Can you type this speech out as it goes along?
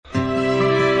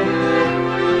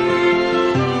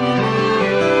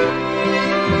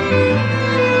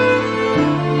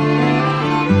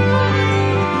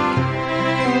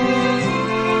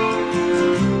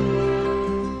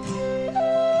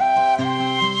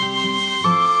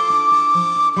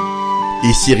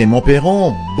Ici Raymond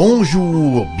Perron,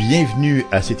 bonjour, bienvenue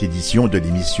à cette édition de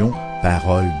l'émission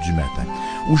Parole du matin.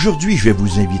 Aujourd'hui, je vais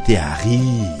vous inviter à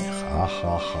rire.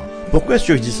 Pourquoi est-ce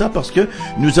que je dis ça? Parce que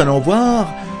nous allons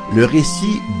voir le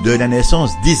récit de la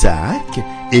naissance d'Isaac,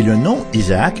 et le nom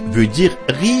Isaac veut dire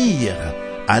rire.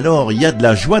 Alors, il y a de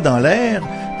la joie dans l'air,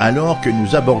 alors que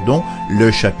nous abordons le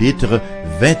chapitre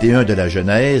 21 de la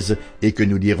Genèse et que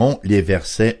nous lirons les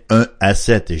versets 1 à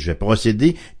 7. Et je vais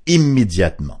procéder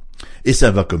immédiatement. Et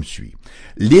ça va comme suit.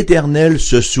 L'Éternel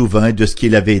se souvint de ce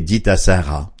qu'il avait dit à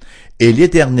Sarah, et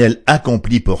l'Éternel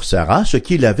accomplit pour Sarah ce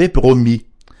qu'il avait promis.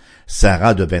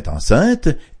 Sarah devint enceinte,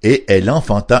 et elle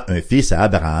enfanta un fils à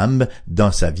Abraham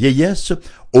dans sa vieillesse,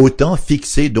 au temps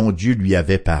fixé dont Dieu lui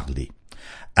avait parlé.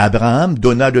 Abraham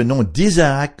donna le nom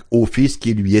d'Isaac au fils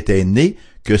qui lui était né,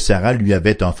 que Sarah lui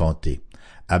avait enfanté.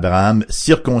 Abraham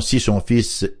circoncit son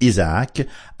fils Isaac,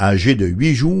 âgé de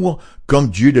 8 jours,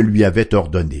 comme Dieu le lui avait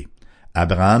ordonné.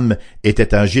 Abraham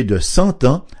était âgé de 100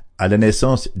 ans à la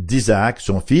naissance d'Isaac,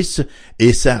 son fils,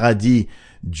 et Sarah dit,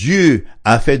 « Dieu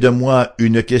a fait de moi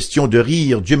une question de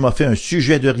rire, Dieu m'a fait un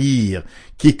sujet de rire.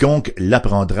 Quiconque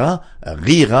l'apprendra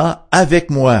rira avec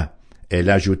moi. » Elle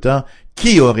ajouta, «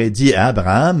 Qui aurait dit à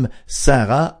Abraham,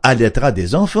 Sarah allaitera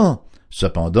des enfants?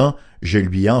 Cependant, je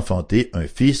lui ai enfanté un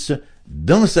fils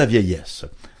dans sa vieillesse. »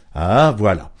 Ah,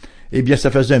 voilà. Eh bien,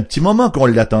 ça faisait un petit moment qu'on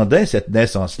l'attendait, cette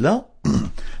naissance-là,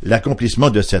 l'accomplissement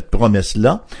de cette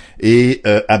promesse-là, et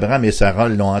Abraham et Sarah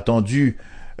l'ont attendu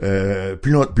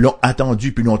plus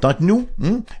longtemps que nous,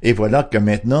 et voilà que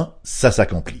maintenant, ça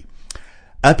s'accomplit.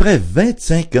 Après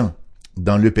 25 ans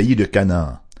dans le pays de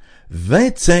Canaan,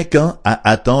 25 ans à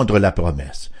attendre la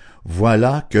promesse,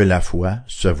 voilà que la foi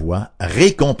se voit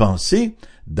récompensée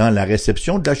dans la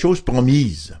réception de la chose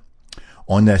promise.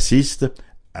 On assiste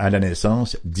à la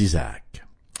naissance d'Isaac.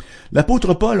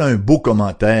 L'apôtre Paul a un beau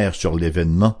commentaire sur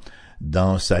l'événement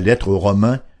dans sa lettre aux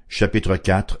Romains, chapitre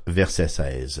 4, verset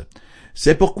 16. «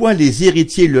 C'est pourquoi les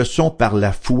héritiers le sont par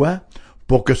la foi,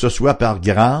 pour que ce soit par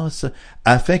grâce,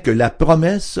 afin que la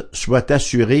promesse soit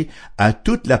assurée à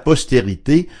toute la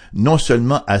postérité, non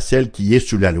seulement à celle qui est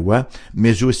sous la loi,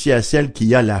 mais aussi à celle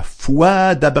qui a la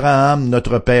foi d'Abraham,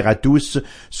 notre Père à tous,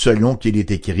 selon qu'il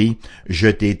est écrit, « Je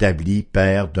t'ai établi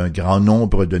Père d'un grand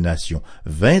nombre de nations. »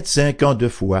 25 ans de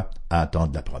foi à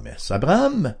attendre la promesse.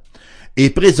 Abraham est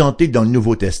présenté dans le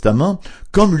Nouveau Testament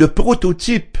comme le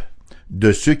prototype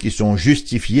de ceux qui sont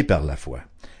justifiés par la foi.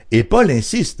 Et Paul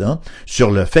insiste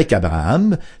sur le fait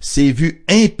qu'Abraham s'est vu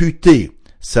imputer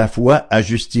sa foi à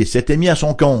justice, s'était mis à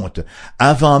son compte,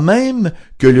 avant même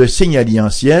que le signe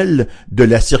alliantiel de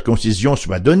la circoncision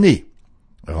soit donné.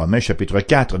 Romains chapitre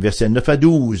 4, versets 9 à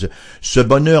 12. « Ce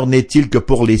bonheur n'est-il que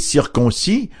pour les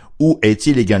circoncis, ou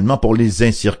est-il également pour les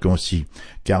incirconcis?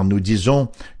 Car nous disons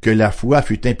que la foi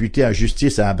fut imputée à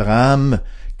justice à Abraham.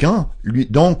 Quand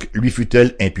lui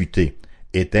fut-elle imputée?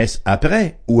 Était-ce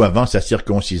après ou avant sa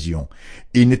circoncision?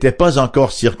 Il n'était pas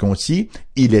encore circoncis,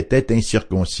 il était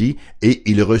incirconcis, et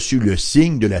il reçut le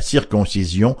signe de la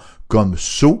circoncision comme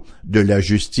sceau de la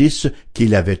justice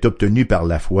qu'il avait obtenue par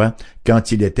la foi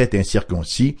quand il était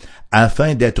incirconcis,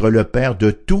 afin d'être le père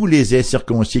de tous les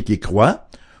incirconcis qui croient,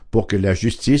 pour que la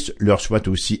justice leur soit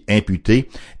aussi imputée,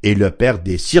 et le père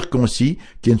des circoncis,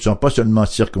 qui ne sont pas seulement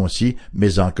circoncis,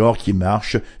 mais encore qui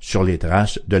marchent sur les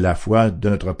traces de la foi de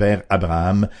notre père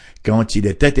Abraham, quand il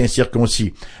était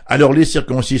incirconcis. Alors les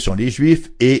circoncis sont les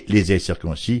Juifs, et les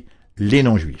incirconcis, les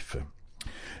non-Juifs.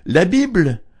 La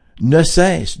Bible ne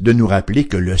cesse de nous rappeler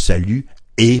que le salut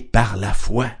est par la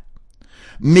foi.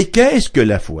 Mais qu'est-ce que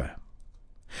la foi?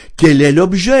 Quel est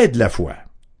l'objet de la foi?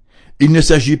 Il ne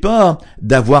s'agit pas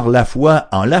d'avoir la foi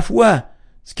en la foi,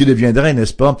 ce qui deviendrait,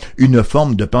 n'est-ce pas, une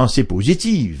forme de pensée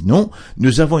positive. Non,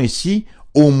 nous avons ici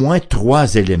au moins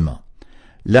 3 éléments.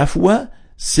 La foi,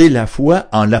 c'est la foi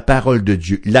en la parole de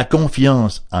Dieu, la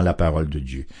confiance en la parole de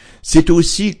Dieu. C'est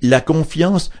aussi la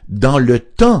confiance dans le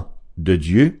temps de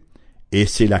Dieu, et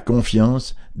c'est la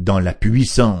confiance dans la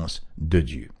puissance de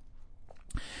Dieu.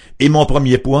 Et mon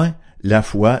premier point, la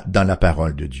foi dans la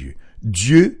parole de Dieu.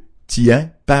 Dieu tient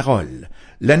parole.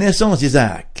 La naissance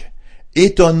d'Isaac,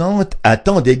 étonnante à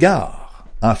tant d'égards,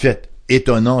 en fait,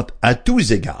 étonnante à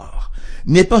tous égards,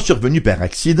 n'est pas survenue par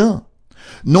accident.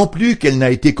 Non plus qu'elle n'a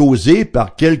été causée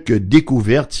par quelques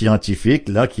découvertes scientifiques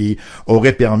là qui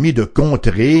auraient permis de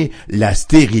contrer la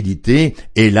stérilité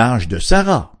et l'âge de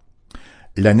Sarah.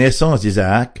 La naissance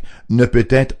d'Isaac ne peut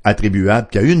être attribuable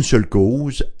qu'à une seule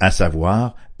cause, à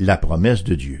savoir la promesse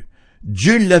de Dieu.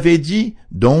 Dieu l'avait dit,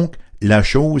 donc la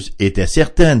chose était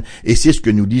certaine, et c'est ce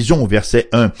que nous disons au verset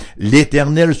 1.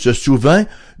 L'Éternel se souvint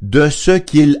de ce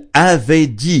qu'il avait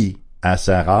dit. à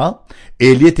Sarah,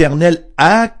 et l'Éternel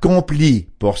accomplit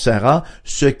pour Sarah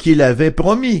ce qu'il avait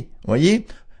promis. Voyez?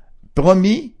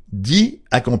 Promis, dit,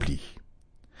 accompli.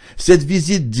 Cette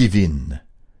visite divine,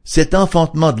 cet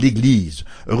enfantement de l'Église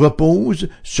repose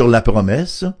sur la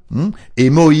promesse, et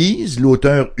Moïse,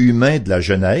 l'auteur humain de la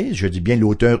Genèse, je dis bien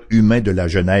l'auteur humain de la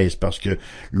Genèse parce que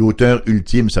l'auteur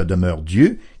ultime, ça demeure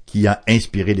Dieu, qui a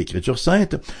inspiré l'Écriture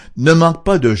sainte, ne manque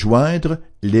pas de joindre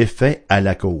l'effet à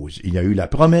la cause. Il y a eu la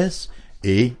promesse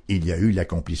et il y a eu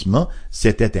l'accomplissement,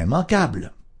 c'était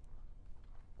immanquable.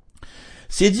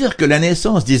 C'est dire que la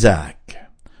naissance d'Isaac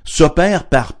s'opère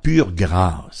par pure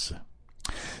grâce.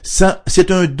 Ça,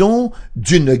 c'est un don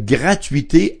d'une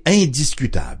gratuité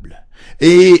indiscutable.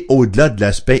 Et au-delà de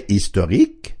l'aspect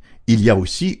historique, il y a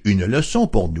aussi une leçon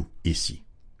pour nous ici.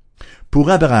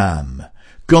 Pour Abraham,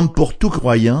 comme pour tout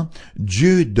croyant,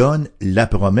 Dieu donne la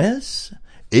promesse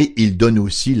et il donne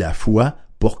aussi la foi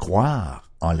pour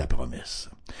croire en la promesse.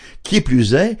 Qui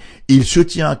plus est, il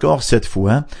soutient encore cette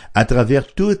foi à travers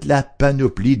toute la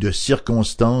panoplie de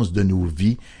circonstances de nos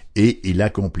vies et il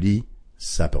accomplit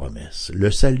sa promesse. Le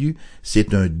salut,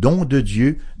 c'est un don de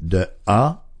Dieu de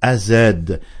A à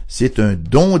Z. C'est un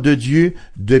don de Dieu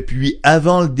depuis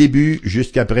avant le début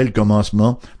jusqu'après le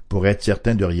commencement pour être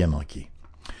certain de rien manquer.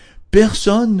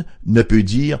 Personne ne peut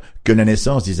dire que la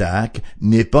naissance d'Isaac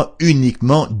n'est pas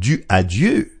uniquement due à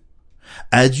Dieu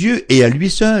et à lui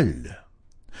seul.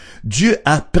 Dieu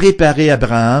a préparé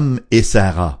Abraham et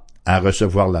Sarah à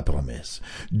recevoir la promesse.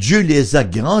 Dieu les a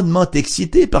grandement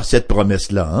excités par cette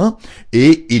promesse-là,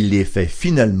 et il les fait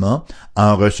finalement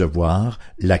en recevoir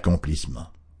l'accomplissement.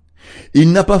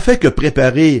 Il n'a pas fait que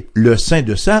préparer le sein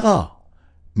de Sarah,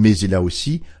 mais il a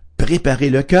aussi préparé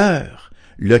le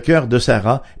cœur de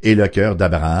Sarah et le cœur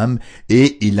d'Abraham,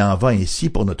 et il en va ainsi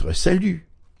pour notre salut.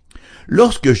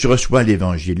 Lorsque je reçois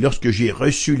l'Évangile, lorsque j'ai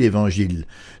reçu l'Évangile,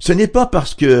 ce n'est pas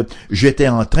parce que j'étais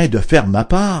en train de faire ma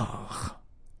part.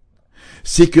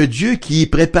 C'est que Dieu qui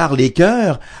prépare les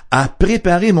cœurs a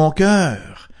préparé mon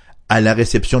cœur à la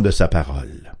réception de sa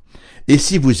parole. Et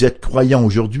si vous êtes croyant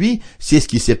aujourd'hui, c'est ce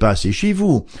qui s'est passé chez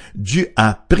vous. Dieu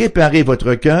a préparé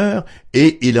votre cœur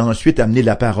et il a ensuite amené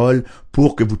la parole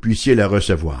pour que vous puissiez la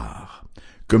recevoir.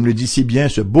 Comme le dit si bien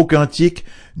ce beau cantique,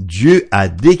 Dieu a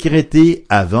décrété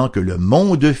avant que le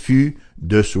monde fût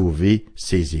de sauver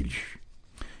ses élus.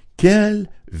 Quelle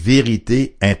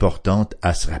vérité importante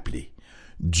à se rappeler.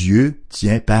 Dieu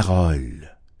tient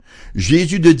parole.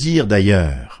 Jésus de dire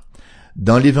d'ailleurs,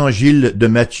 dans l'évangile de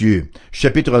Matthieu,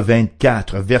 chapitre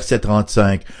 24, verset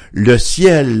 35, « Le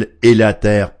ciel et la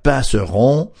terre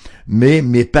passeront, mais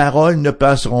mes paroles ne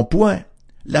passeront point. »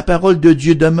 La parole de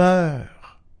Dieu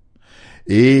demeure.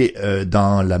 Et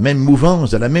dans la même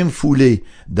mouvance, dans la même foulée,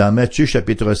 dans Matthieu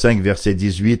chapitre 5, verset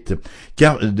 18,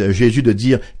 Jésus de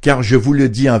dire, « Car je vous le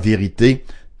dis en vérité,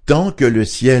 tant que le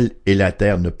ciel et la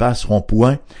terre ne passeront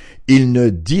point, il ne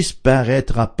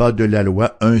disparaîtra pas de la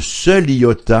loi un seul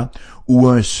iota ou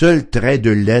un seul trait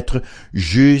de lettre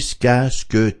jusqu'à ce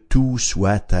que tout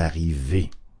soit arrivé. »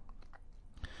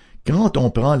 Quand on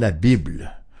prend la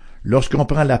Bible, lorsqu'on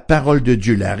prend la parole de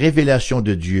Dieu, la révélation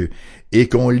de Dieu, et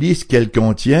qu'on lit ce qu'elle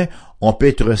contient, on peut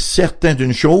être certain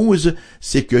d'une chose,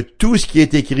 c'est que tout ce qui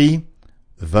est écrit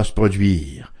va se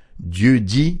produire. Dieu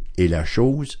dit et la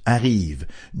chose arrive.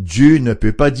 Dieu ne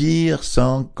peut pas dire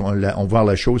sans qu'on voit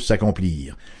la chose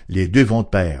s'accomplir. Les deux vont de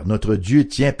pair. Notre Dieu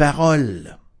tient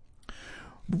parole.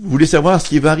 Vous voulez savoir ce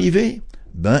qui va arriver?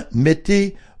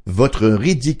 Mettez votre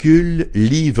ridicule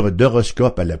livre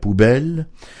d'horoscope à la poubelle,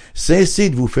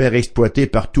 cessez de vous faire exploiter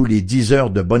par tous les 10 heures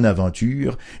de bonne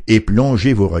aventure et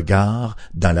plongez vos regards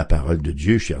dans la parole de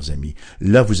Dieu, chers amis.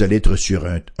 Là, vous allez être sur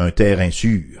un terrain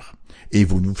sûr et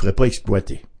vous ne vous ferez pas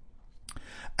exploiter.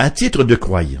 À titre de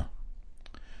croyant,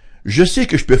 je sais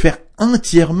que je peux faire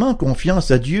entièrement confiance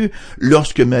à Dieu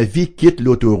lorsque ma vie quitte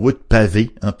l'autoroute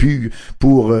pavée,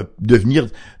 pour devenir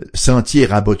sentier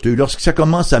raboteux. Lorsque ça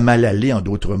commence à mal aller, en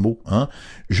d'autres mots,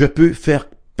 je peux faire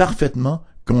parfaitement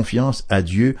confiance à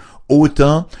Dieu,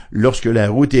 autant lorsque la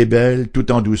route est belle,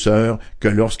 tout en douceur, que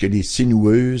lorsqu'elle est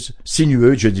sinueuse,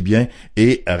 je dis bien,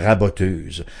 et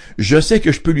raboteuse. Je sais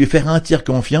que je peux lui faire entière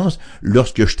confiance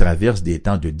lorsque je traverse des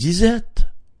temps de disette.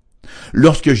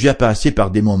 Lorsque j'ai à passer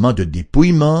par des moments de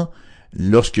dépouillement,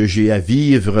 lorsque j'ai à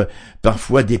vivre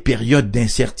parfois des périodes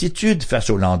d'incertitude face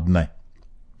au lendemain.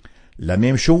 La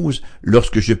même chose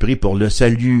lorsque je prie pour le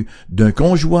salut d'un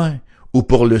conjoint ou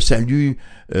pour le salut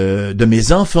de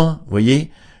mes enfants,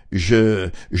 voyez,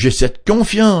 j'ai cette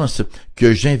confiance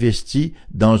que j'investis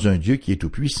dans un Dieu qui est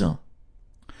tout-puissant.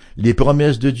 Les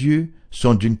promesses de Dieu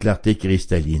sont d'une clarté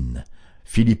cristalline.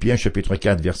 Philippiens chapitre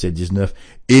 4 verset 19.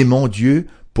 « Et mon Dieu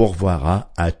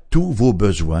pourvoira à tous vos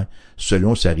besoins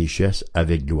selon sa richesse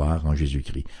avec gloire en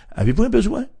Jésus-Christ. Avez-vous un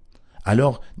besoin?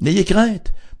 Alors, n'ayez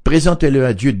crainte. Présentez-le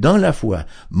à Dieu dans la foi.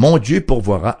 Mon Dieu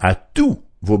pourvoira à tous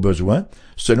vos besoins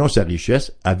selon sa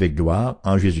richesse avec gloire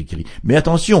en Jésus-Christ. Mais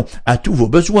attention, à tous vos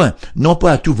besoins, non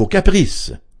pas à tous vos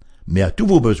caprices, mais à tous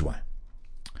vos besoins.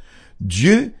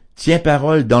 Dieu tient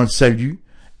parole dans le salut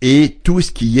et tout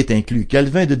ce qui y est inclus.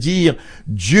 Calvin de dire,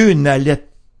 Dieu n'allait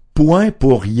point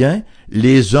pour rien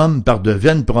les hommes par de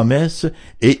vaines promesses,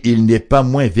 et il n'est pas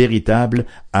moins véritable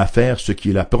à faire ce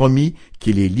qu'il a promis,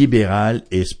 qu'il est libéral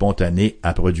et spontané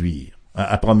à produire,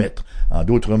 à promettre. En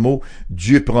d'autres mots,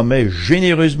 Dieu promet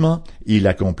généreusement, il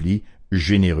accomplit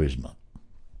généreusement.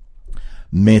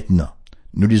 Maintenant,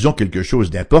 nous lisons quelque chose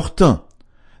d'important.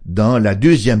 Dans la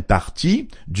deuxième partie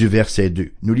du verset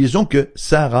 2, nous lisons que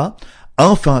Sarah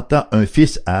enfanta un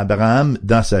fils à Abraham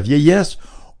dans sa vieillesse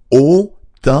au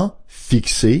temps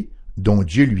fixé dont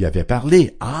Dieu lui avait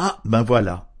parlé. Ah, ben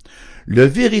voilà. Le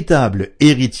véritable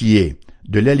héritier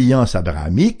de l'alliance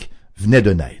abrahamique venait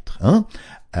de naître.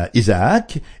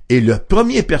 Isaac est le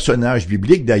premier personnage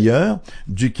biblique d'ailleurs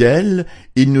duquel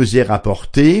il nous est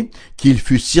rapporté qu'il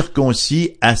fut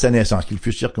circoncis à sa naissance, qu'il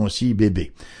fut circoncis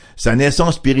bébé. Sa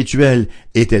naissance spirituelle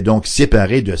était donc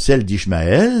séparée de celle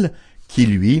d'Ishmaël, qui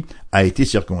lui a été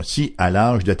circoncis à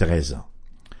l'âge de 13 ans.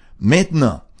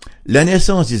 Maintenant, la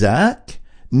naissance d'Isaac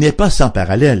n'est pas sans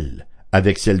parallèle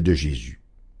avec celle de Jésus.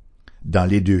 Dans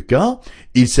les deux cas,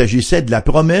 il s'agissait de la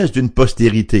promesse d'une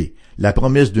postérité, la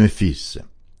promesse d'un fils.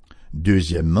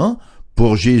 Deuxièmement,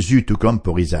 pour Jésus tout comme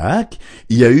pour Isaac,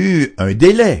 il y a eu un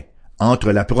délai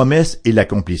entre la promesse et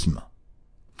l'accomplissement.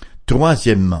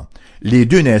 Troisièmement, les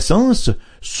deux naissances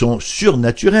sont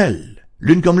surnaturelles,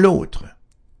 l'une comme l'autre.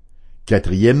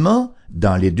 Quatrièmement,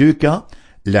 dans les deux cas,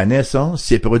 la naissance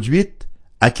s'est produite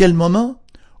à quel moment?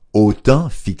 Au temps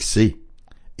fixé.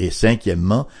 Et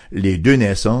cinquièmement, les deux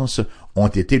naissances ont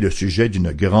été le sujet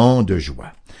d'une grande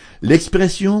joie.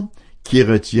 L'expression qui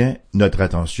retient notre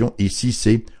attention ici,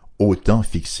 c'est « au temps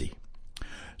fixé ».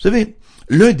 Vous savez,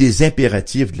 l'un des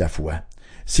impératifs de la foi,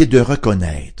 c'est de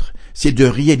reconnaître, c'est de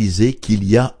réaliser qu'il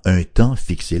y a un temps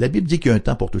fixé. La Bible dit qu'il y a un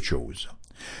temps pour toutes choses.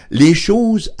 Les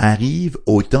choses arrivent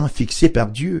au temps fixé par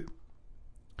Dieu.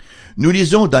 Nous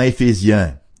lisons dans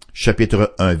Éphésiens,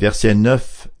 chapitre 1, versets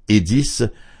 9 et 10,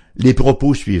 les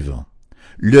propos suivants.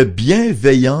 Le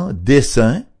bienveillant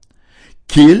dessein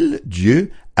qu'il,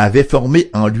 Dieu, avait formé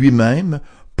en lui-même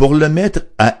pour le mettre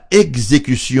à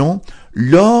exécution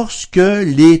lorsque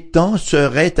les temps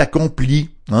seraient accomplis,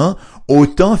 au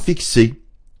temps fixé.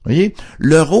 Voyez,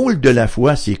 le rôle de la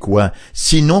foi, c'est quoi?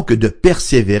 Sinon que de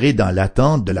persévérer dans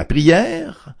l'attente de la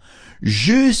prière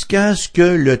jusqu'à ce que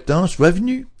le temps soit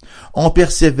venu. On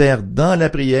persévère dans la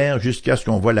prière jusqu'à ce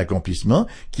qu'on voit l'accomplissement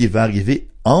qui va arriver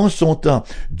en son temps.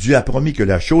 Dieu a promis que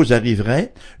la chose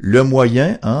arriverait. Le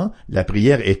moyen, la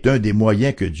prière est un des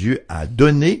moyens que Dieu a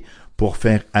donné pour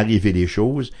faire arriver les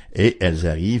choses et elles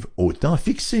arrivent au temps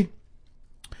fixé.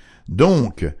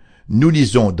 Donc, nous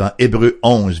lisons dans Hébreux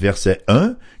 11, verset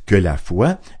 1, que la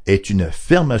foi est une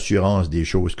ferme assurance des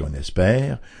choses qu'on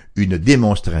espère, une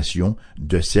démonstration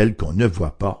de celles qu'on ne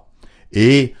voit pas.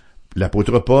 Et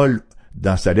l'apôtre Paul,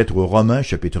 dans sa lettre aux Romains,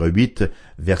 chapitre 8,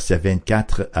 versets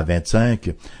 24 à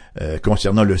 25,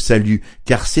 concernant le salut,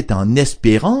 car c'est en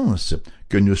espérance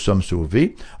que nous sommes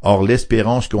sauvés. Or,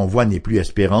 l'espérance qu'on voit n'est plus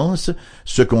espérance.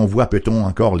 Ce qu'on voit, peut-on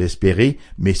encore l'espérer?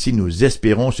 Mais si nous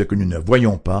espérons ce que nous ne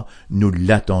voyons pas, nous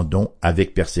l'attendons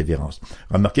avec persévérance.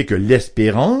 Remarquez que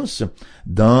l'espérance,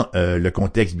 dans le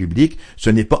contexte biblique, ce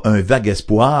n'est pas un vague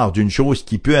espoir d'une chose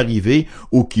qui peut arriver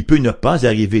ou qui peut ne pas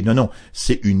arriver. Non,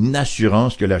 c'est une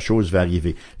assurance que la chose va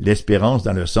arriver. L'espérance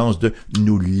dans le sens de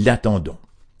nous l'attendons.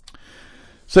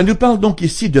 Ça nous parle donc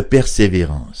ici de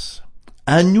persévérance.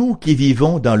 À nous qui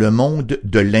vivons dans le monde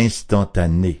de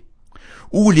l'instantané,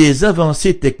 où les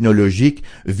avancées technologiques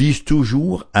visent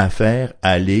toujours à faire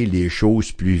aller les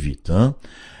choses plus vite,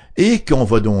 et qu'on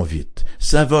va donc vite.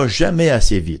 Ça va jamais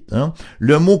assez vite,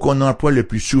 Le mot qu'on emploie le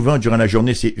plus souvent durant la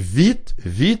journée, c'est vite,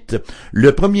 vite.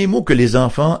 Le premier mot que les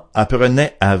enfants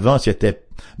apprenaient avant, c'était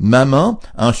maman,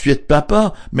 ensuite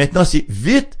papa. Maintenant, c'est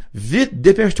vite. Vite,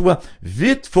 dépêche-toi.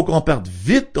 Vite, faut qu'on parte.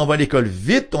 Vite, on va à l'école.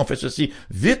 Vite, on fait ceci.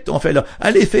 Vite, on fait là.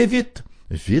 Allez, fais vite.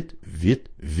 Vite, vite,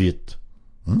 vite.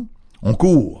 On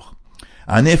court.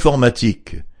 En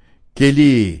informatique, quelle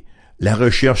est la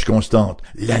recherche constante?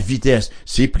 La vitesse.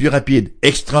 C'est plus rapide.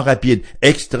 Extra rapide.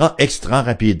 Extra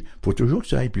rapide. Faut toujours que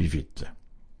ça aille plus vite.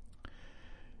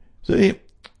 Vous savez,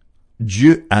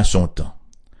 Dieu a son temps.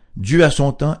 Dieu a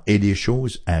son temps et les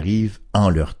choses arrivent en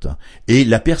leur temps. Et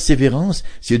la persévérance,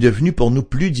 c'est devenu pour nous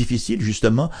plus difficile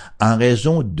justement en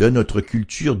raison de notre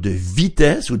culture de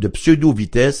vitesse ou de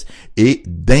pseudo-vitesse et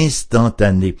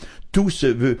d'instantané.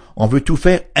 On veut tout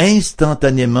faire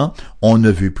instantanément, on ne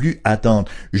veut plus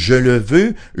attendre. Je le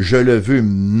veux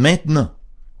maintenant.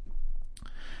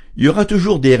 Il y aura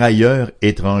toujours des railleurs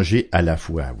étrangers à la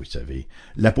foi, vous savez.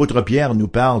 L'apôtre Pierre nous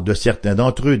parle de certains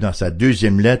d'entre eux dans sa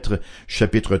deuxième lettre,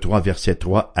 chapitre 3, versets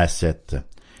 3 à 7.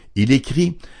 Il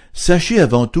écrit « Sachez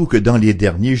avant tout que dans les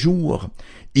derniers jours,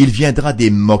 il viendra des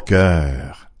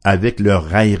moqueurs, avec leurs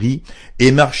railleries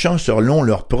et marchant selon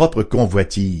leur propre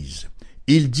convoitise.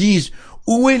 Ils disent «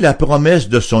 Où est la promesse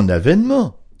de son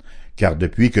avènement? Car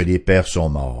depuis que les pères sont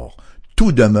morts,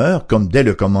 tout demeure comme dès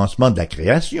le commencement de la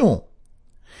création. »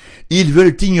 Ils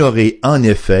veulent ignorer, en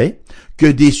effet, que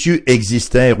des cieux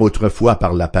existèrent autrefois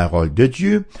par la parole de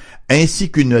Dieu,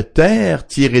 ainsi qu'une terre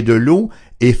tirée de l'eau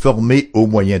et formée au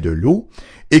moyen de l'eau,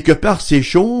 et que par ces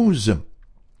choses,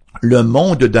 le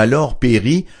monde d'alors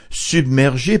périt,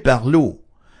 submergé par l'eau.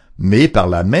 Mais par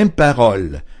la même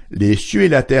parole, les cieux et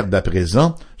la terre d'à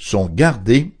présent sont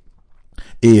gardés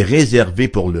et réservés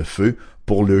pour le feu,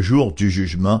 pour le jour du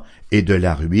jugement et de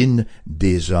la ruine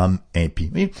des hommes impies.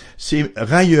 Mais ces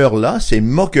railleurs-là, ces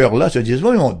moqueurs-là se disent,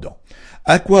 voyons donc,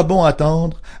 à quoi bon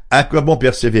attendre, à quoi bon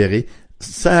persévérer?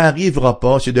 Ça arrivera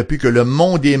pas, c'est depuis que le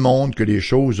monde est monde que les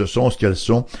choses sont ce qu'elles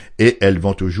sont, et elles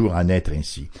vont toujours en être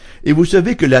ainsi. Et vous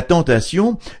savez que la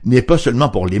tentation n'est pas seulement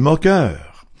pour les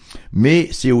moqueurs, mais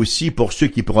c'est aussi pour ceux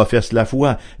qui professent la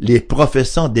foi, les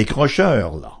professants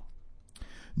décrocheurs, là.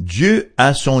 Dieu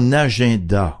a son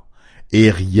agenda, et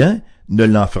rien ne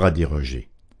l'en fera déroger.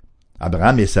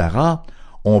 Abraham et Sarah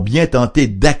ont bien tenté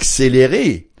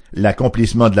d'accélérer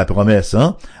l'accomplissement de la promesse,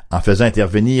 en faisant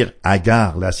intervenir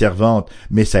Agar, la servante,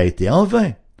 mais ça a été en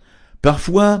vain.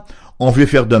 Parfois, on veut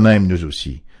faire de même nous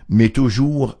aussi, mais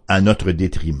toujours à notre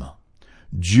détriment.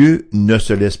 Dieu ne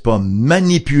se laisse pas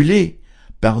manipuler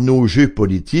par nos jeux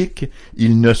politiques,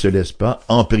 il ne se laisse pas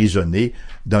emprisonner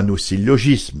dans nos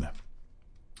syllogismes.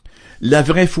 La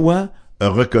vraie foi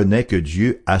reconnaît que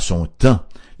Dieu a son temps.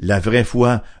 La vraie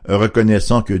foi,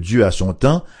 reconnaissant que Dieu a son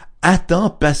temps, attend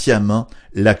patiemment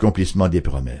l'accomplissement des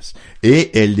promesses.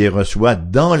 Et elle les reçoit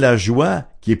dans la joie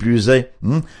qui est plus est.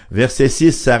 Verset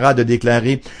 6, Sarah de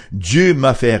déclarer « Dieu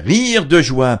m'a fait rire de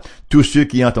joie. Tous ceux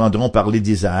qui entendront parler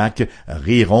d'Isaac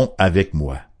riront avec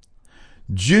moi. »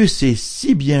 Dieu sait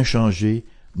si bien changer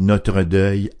notre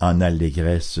deuil en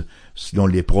allégresse, selon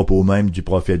les propos mêmes du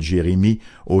prophète Jérémie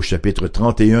au chapitre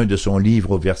 31 de son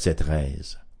livre au verset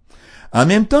 13. En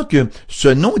même temps que ce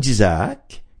nom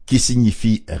d'Isaac, qui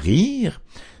signifie rire,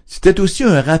 c'était aussi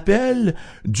un rappel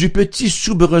du petit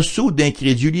soubresaut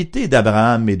d'incrédulité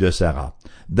d'Abraham et de Sarah.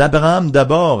 D'Abraham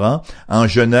d'abord, en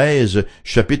Genèse,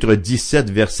 chapitre 17,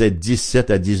 versets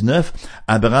 17 à 19,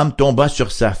 Abraham tomba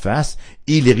sur sa face,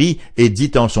 il rit et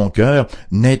dit en son cœur,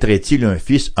 naîtrait-il un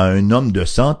fils à un homme de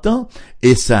 100 ans?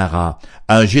 Et Sarah,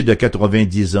 âgée de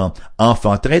 90 ans,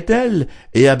 enfanterait-elle?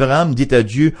 Et Abraham dit à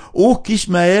Dieu, ô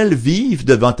qu'Ismaël vive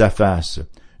devant ta face.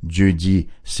 Dieu dit,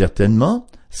 certainement,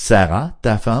 Sarah,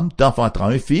 ta femme, t'enfantera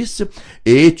un fils,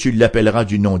 et tu l'appelleras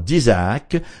du nom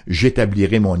d'Isaac.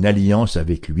 J'établirai mon alliance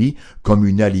avec lui comme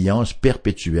une alliance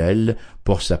perpétuelle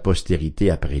pour sa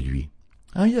postérité après lui.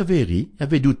 Il avait ri, il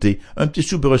avait douté, un petit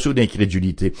soubresaut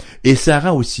d'incrédulité. Et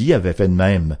Sarah aussi avait fait de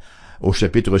même. Au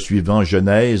chapitre suivant,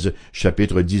 Genèse,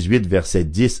 chapitre 18, versets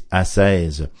 10 à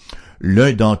 16.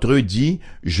 L'un d'entre eux dit,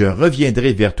 « Je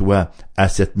reviendrai vers toi à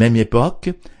cette même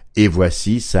époque, et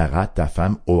voici, Sarah, ta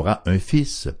femme, aura un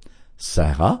fils. »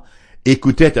 Sarah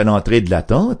écoutait à l'entrée de la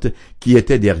tente qui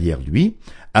était derrière lui.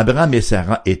 Abraham et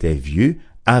Sarah étaient vieux,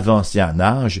 avancés en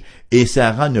âge, et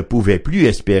Sarah ne pouvait plus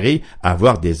espérer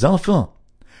avoir des enfants.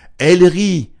 Elle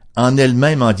rit en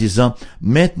elle-même en disant, «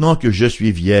 Maintenant que je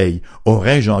suis vieille,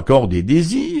 aurais-je encore des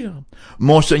désirs?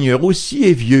 Mon Seigneur aussi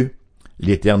est vieux. »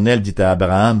 L'Éternel dit à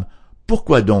Abraham, «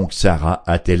 Pourquoi donc Sarah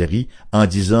a-t-elle ri en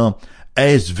disant, «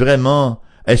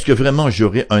 Est-ce que vraiment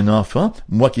j'aurai un enfant,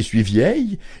 moi qui suis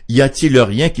vieille? Y a-t-il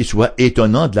rien qui soit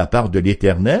étonnant de la part de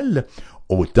l'Éternel?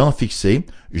 Au temps fixé,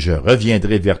 je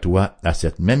reviendrai vers toi à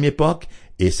cette même époque,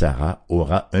 et Sarah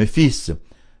aura un fils. »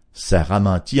 Sarah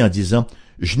mentit en disant,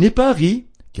 « Je n'ai pas ri,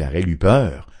 car elle eut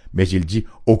peur. » Mais il dit,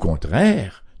 « Au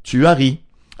contraire, tu as ri. »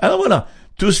 Alors voilà,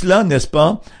 tout cela, n'est-ce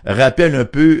pas, rappelle un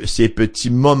peu ces petits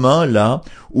moments-là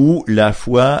où la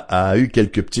foi a eu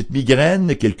quelques petites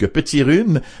migraines, quelques petits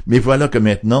rhumes, mais voilà que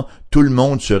maintenant, tout le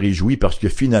monde se réjouit parce que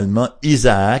finalement,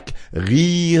 Isaac,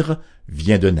 rire,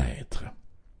 vient de naître.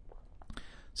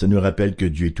 Ça nous rappelle que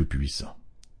Dieu est tout-puissant.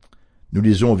 Nous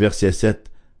lisons au verset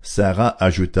 7, Sarah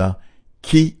ajouta, «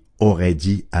 Qui aurait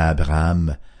dit à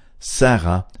Abraham,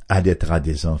 Sarah allaitera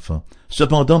des enfants.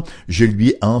 Cependant, je lui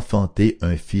ai enfanté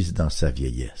un fils dans sa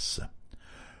vieillesse. »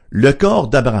 Le corps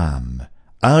d'Abraham,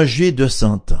 âgé de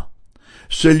 100 ans,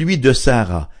 celui de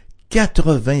Sarah,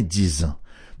 90 ans,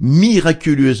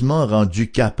 miraculeusement rendu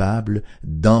capable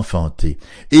d'enfanter.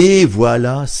 Et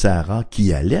voilà Sarah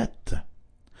qui allaite.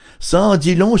 Ça en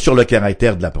dit long sur le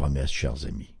caractère de la promesse, chers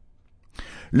amis.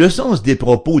 Le sens des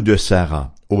propos de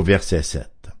Sarah, au verset 7,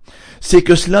 c'est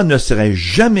que cela ne serait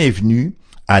jamais venu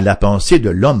à la pensée de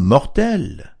l'homme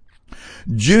mortel.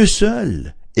 Dieu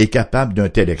seul est capable d'un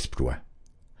tel exploit.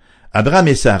 Abraham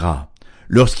et Sarah,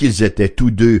 lorsqu'ils étaient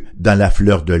tous deux dans la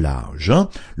fleur de l'âge,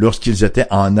 lorsqu'ils étaient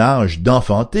en âge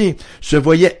d'enfanter, se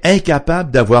voyaient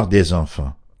incapables d'avoir des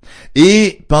enfants.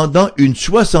 Et pendant une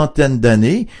 60aine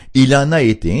d'années, il en a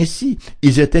été ainsi.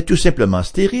 Ils étaient tout simplement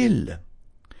stériles.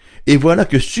 Et voilà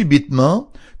que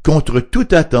subitement, contre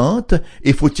toute attente,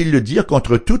 et faut-il le dire,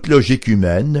 contre toute logique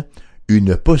humaine,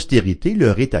 une postérité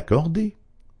leur est accordée.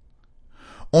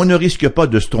 On ne risque pas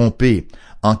de se tromper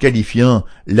en qualifiant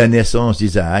la naissance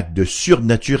d'Isaac de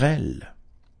surnaturelle.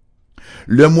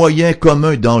 Le moyen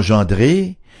commun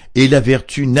d'engendrer et la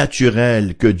vertu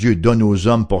naturelle que Dieu donne aux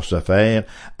hommes pour se faire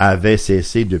avait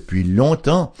cessé depuis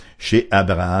longtemps chez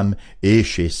Abraham et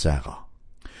chez Sarah.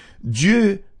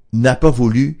 Dieu n'a pas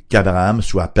voulu qu'Abraham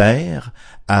soit père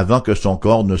avant que son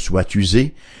corps ne soit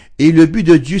usé, et le but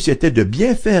de Dieu c'était de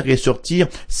bien faire ressortir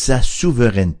sa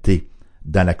souveraineté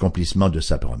dans l'accomplissement de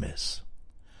sa promesse.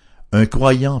 Un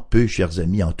croyant peut, chers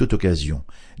amis, en toute occasion,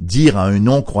 dire à un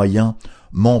non-croyant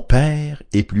 « Mon Père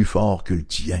est plus fort que le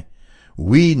tien ».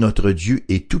 Oui, notre Dieu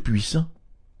est tout-puissant.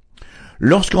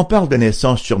 Lorsqu'on parle de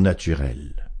naissance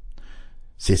surnaturelle,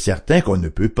 c'est certain qu'on ne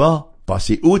peut pas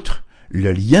passer outre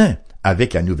le lien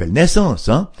avec la nouvelle naissance,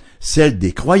 celle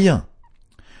des croyants.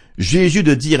 Jésus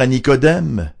de dire à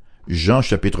Nicodème, Jean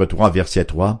chapitre 3 verset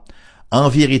 3, « En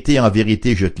vérité,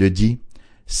 je te le dis,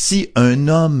 si un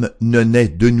homme ne naît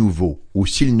de nouveau, ou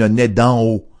s'il ne naît d'en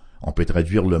haut, on peut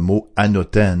traduire le mot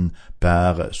anotène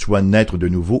par soit naître de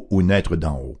nouveau ou naître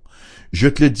d'en haut. Je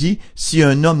te le dis, si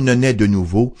un homme ne naît de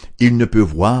nouveau, il ne peut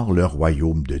voir le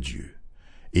royaume de Dieu. »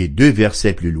 Et 2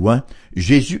 versets plus loin,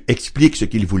 Jésus explique ce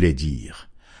qu'il voulait dire.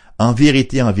 En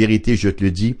vérité, je te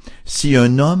le dis, si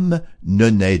un homme ne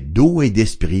naît d'eau et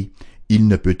d'esprit, il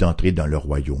ne peut entrer dans le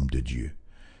royaume de Dieu.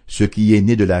 Ce qui est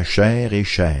né de la chair est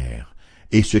chair,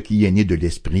 et ce qui est né de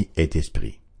l'esprit est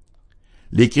esprit.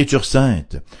 L'Écriture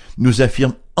sainte nous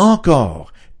affirme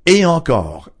encore et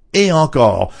encore et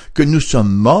encore que nous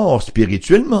sommes morts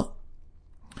spirituellement.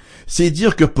 C'est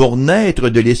dire que pour naître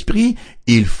de l'esprit,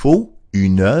 il faut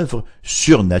une œuvre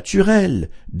surnaturelle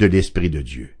de l'Esprit de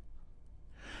Dieu.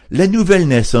 La nouvelle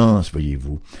naissance,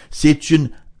 voyez-vous, c'est une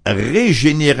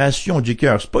régénération du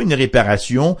cœur. C'est pas une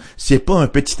réparation, c'est pas un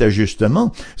petit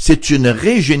ajustement, c'est une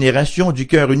régénération du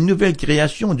cœur, une nouvelle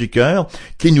création du cœur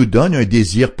qui nous donne un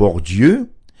désir pour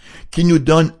Dieu, qui nous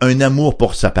donne un amour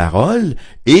pour sa parole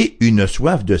et une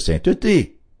soif de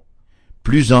sainteté.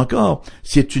 Plus encore,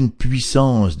 c'est une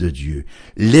puissance de Dieu,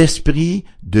 l'Esprit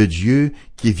de Dieu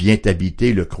qui vient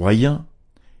habiter le croyant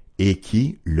et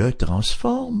qui le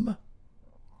transforme.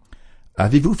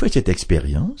 Avez-vous fait cette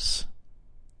expérience?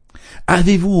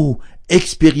 Avez-vous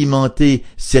expérimenté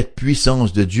cette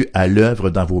puissance de Dieu à l'œuvre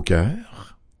dans vos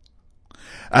cœurs?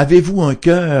 Avez-vous un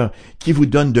cœur qui vous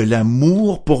donne de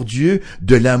l'amour pour Dieu,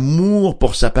 de l'amour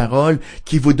pour sa parole,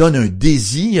 qui vous donne un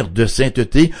désir de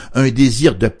sainteté, un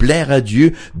désir de plaire à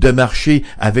Dieu, de marcher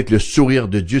avec le sourire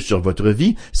de Dieu sur votre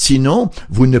vie? Sinon,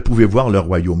 vous ne pouvez voir le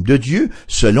royaume de Dieu,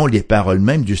 selon les paroles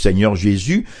mêmes du Seigneur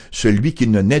Jésus. Celui qui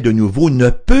ne naît de nouveau ne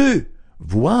peut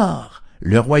voir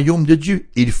le royaume de Dieu.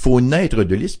 Il faut naître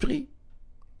de l'Esprit.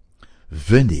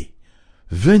 Venez,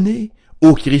 venez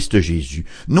au Christ Jésus,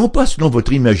 non pas selon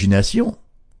votre imagination,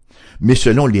 mais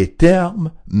selon les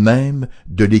termes même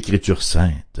de l'Écriture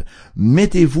sainte.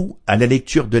 Mettez-vous à la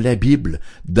lecture de la Bible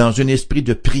dans un esprit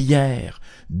de prière.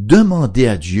 Demandez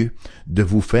à Dieu de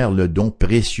vous faire le don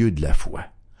précieux de la foi.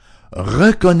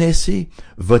 Reconnaissez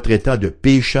votre état de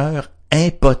pécheur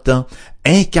impotent,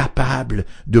 incapable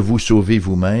de vous sauver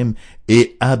vous-même,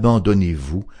 et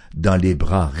abandonnez-vous dans les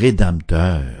bras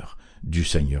rédempteurs du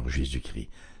Seigneur Jésus-Christ.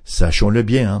 Sachons-le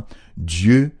bien,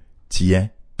 Dieu tient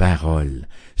parole.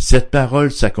 Cette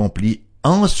parole s'accomplit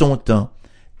en son temps,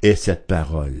 et cette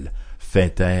parole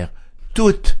fait taire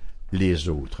toutes les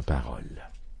autres paroles.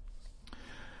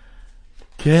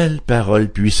 Quelle parole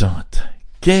puissante!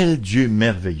 Quel Dieu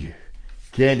merveilleux!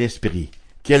 Quel esprit!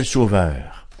 Quel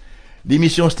sauveur!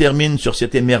 L'émission se termine sur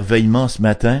cet émerveillement ce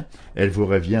matin. Elle vous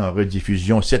revient en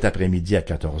rediffusion cet après-midi à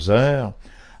 14h.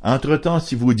 Entre-temps,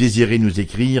 si vous désirez nous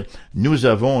écrire, nous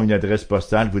avons une adresse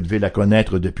postale, vous devez la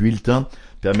connaître depuis le temps.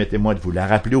 Permettez-moi de vous la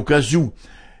rappeler au cas où.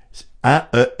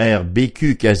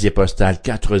 AERBQ, casier postal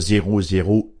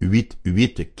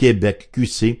 40088, Québec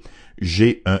QC,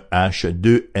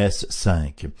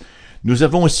 G1H2S5. Nous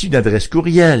avons aussi une adresse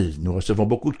courriel. Nous recevons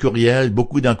beaucoup de courriels,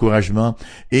 beaucoup d'encouragements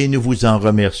et nous vous en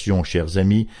remercions, chers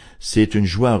amis. C'est une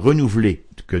joie renouvelée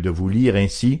que de vous lire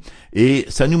ainsi et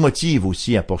ça nous motive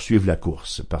aussi à poursuivre la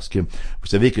course parce que vous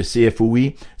savez que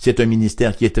CFOI, c'est un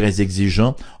ministère qui est très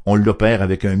exigeant. On l'opère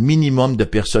avec un minimum de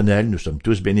personnel. Nous sommes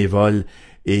tous bénévoles.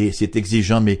 Et c'est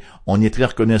exigeant, mais on est très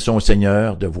reconnaissant au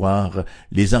Seigneur de voir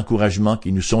les encouragements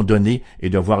qui nous sont donnés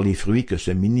et de voir les fruits que ce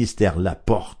ministère-là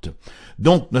porte.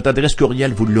 Donc, notre adresse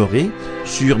courriel, vous l'aurez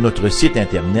sur notre site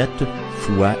internet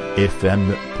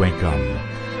foifm.com.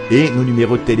 Et nos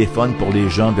numéros de téléphone pour les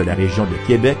gens de la région de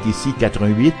Québec, ici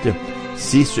 88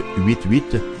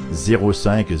 688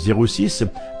 0506.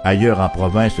 Ailleurs en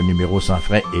province, le numéro sans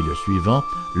frais est le suivant,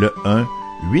 le 1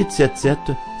 877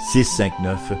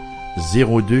 659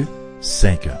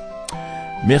 0251.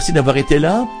 Merci d'avoir été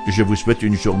là. Je vous souhaite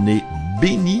une journée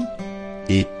bénie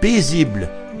et paisible,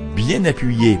 bien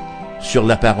appuyée sur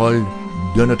la parole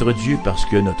de notre Dieu parce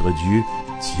que notre Dieu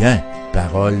tient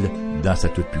parole dans sa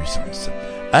toute-puissance.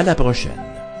 À la prochaine.